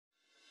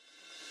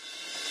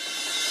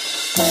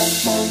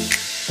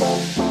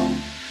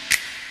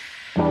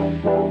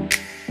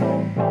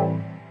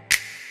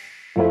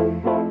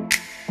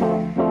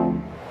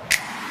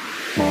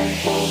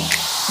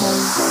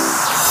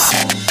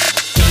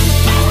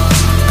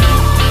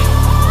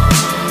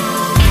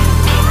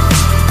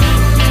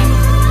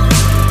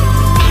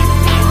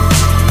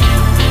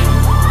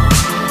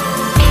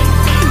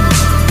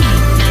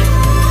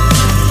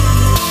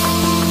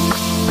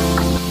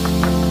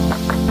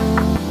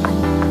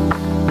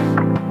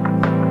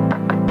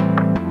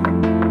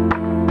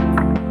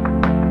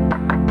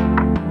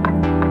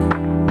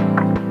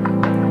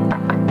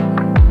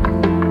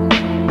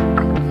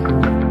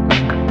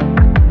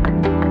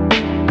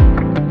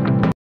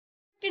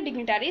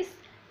Dignitaries,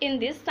 in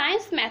this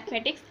Science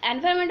Mathematics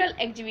Environmental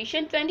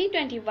Exhibition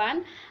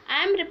 2021,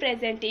 I am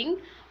representing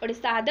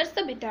Odisha Adarsh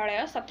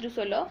Vidyalaya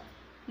Satrusolo,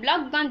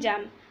 Block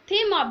Ganjam.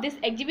 Theme of this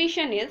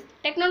exhibition is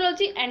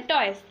Technology and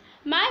Toys.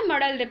 My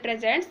model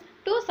represents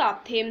two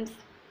sub-themes,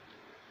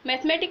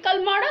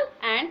 Mathematical Model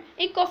and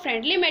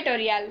Eco-Friendly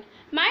Material.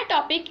 My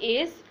topic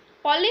is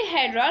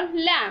Polyhedral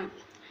Lamp.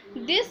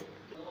 These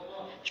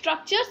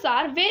structures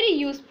are very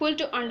useful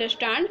to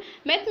understand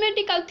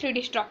mathematical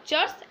 3D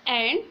structures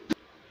and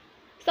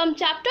some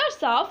chapters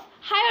of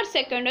higher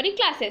secondary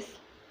classes.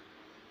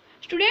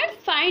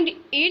 Students find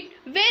it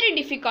very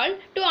difficult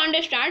to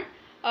understand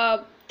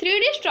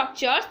 3D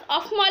structures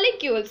of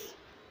molecules.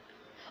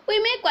 We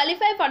may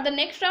qualify for the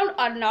next round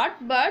or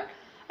not, but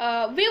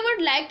we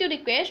would like to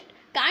request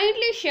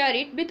kindly share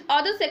it with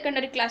other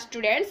secondary class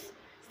students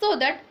so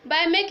that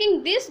by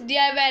making these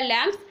DIY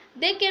lamps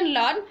they can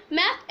learn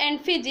math and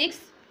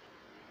physics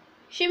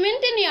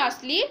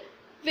simultaneously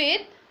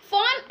with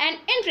fun and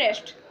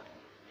interest.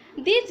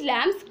 These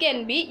lamps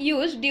can be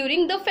used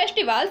during the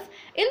festivals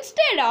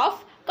instead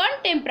of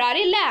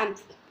contemporary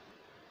lamps,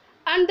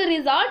 and the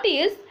result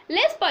is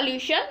less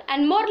pollution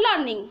and more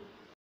learning.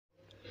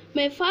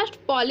 My first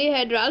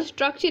polyhedral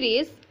structure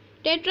is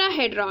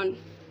tetrahedron.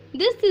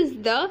 This is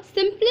the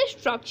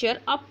simplest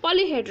structure of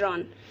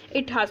polyhedron.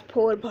 It has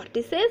 4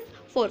 vertices,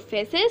 4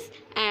 faces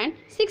and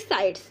 6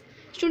 sides.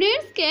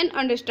 Students can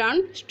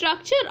understand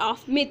structure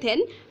of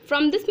methane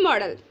from this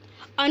model.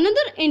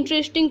 Another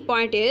interesting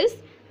point is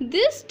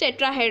this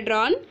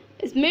tetrahedron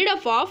is made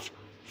up of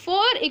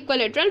 4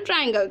 equilateral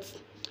triangles.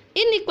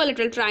 In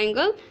equilateral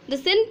triangle, the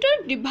center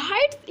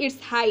divides its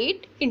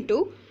height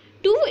into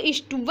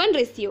 2:1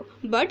 ratio.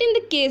 But in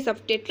the case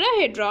of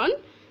tetrahedron,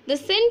 the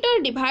center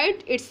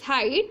divides its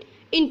height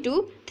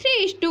into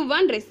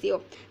 3:1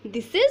 ratio.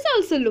 This is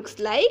also looks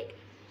like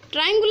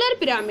triangular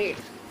pyramid.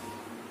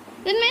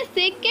 Then my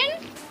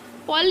second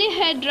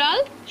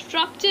polyhedral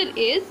structure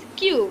is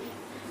cube.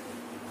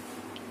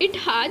 It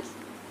has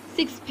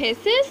 6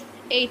 faces,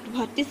 8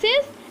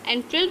 vertices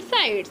and 12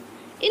 sides.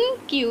 In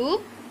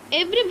cube,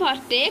 every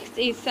vertex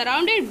is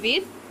surrounded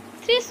with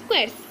 3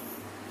 squares.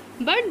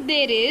 But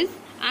there is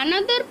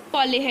another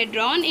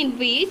polyhedron in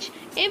which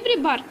every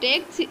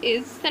vertex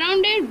is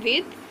surrounded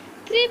with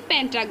 3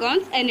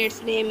 pentagons and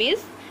its name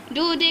is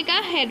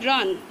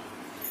dodecahedron.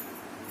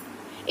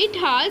 It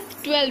has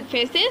 12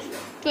 faces,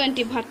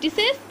 20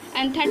 vertices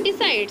and 30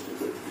 sides.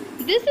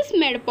 This is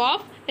made up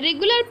of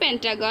regular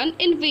pentagon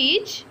in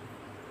which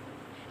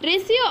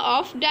ratio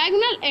of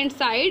diagonal and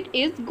side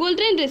is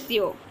golden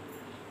ratio.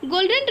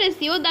 Golden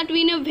ratio that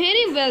we know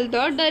very well,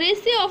 that the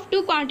ratio of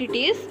two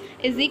quantities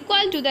is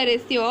equal to the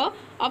ratio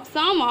of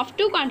sum of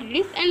two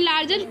quantities, and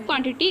larger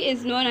quantity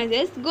is known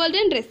as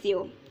golden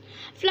ratio.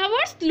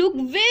 Flowers look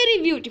very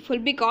beautiful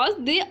because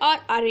they are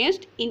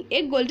arranged in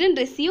a golden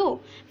ratio.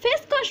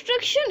 Face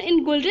construction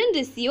in golden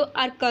ratio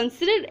are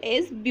considered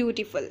as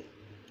beautiful.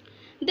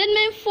 Then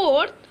my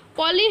fourth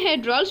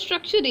polyhedral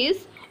structure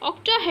is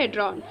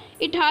octahedron.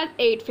 It has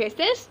 8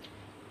 faces,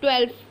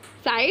 12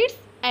 sides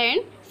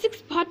and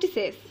 6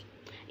 vertices.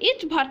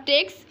 Each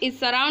vertex is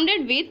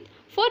surrounded with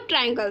 4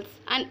 triangles.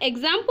 An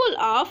example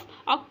of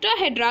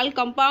octahedral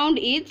compound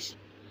is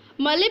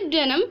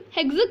molybdenum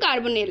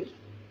hexacarbonyl.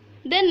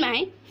 Then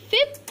my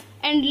fifth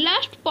and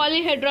last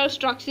polyhedral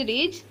structure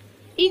is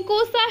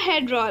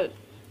icosahedral.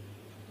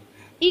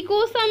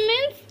 Icosa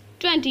means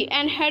 20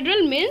 and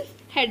hedral means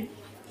head.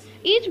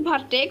 Each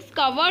vertex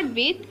covered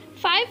with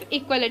 5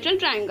 equilateral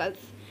triangles.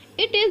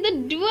 It is the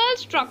dual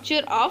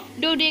structure of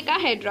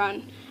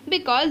dodecahedron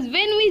because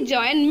when we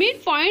join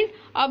midpoint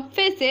of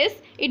faces,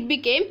 it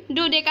became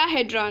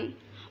dodecahedron.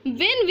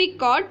 When we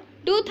cut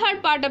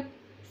 2/3 part of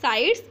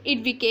sides,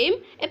 it became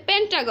a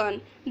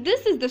pentagon.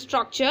 This is the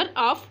structure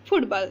of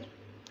football.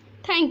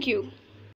 Thank you.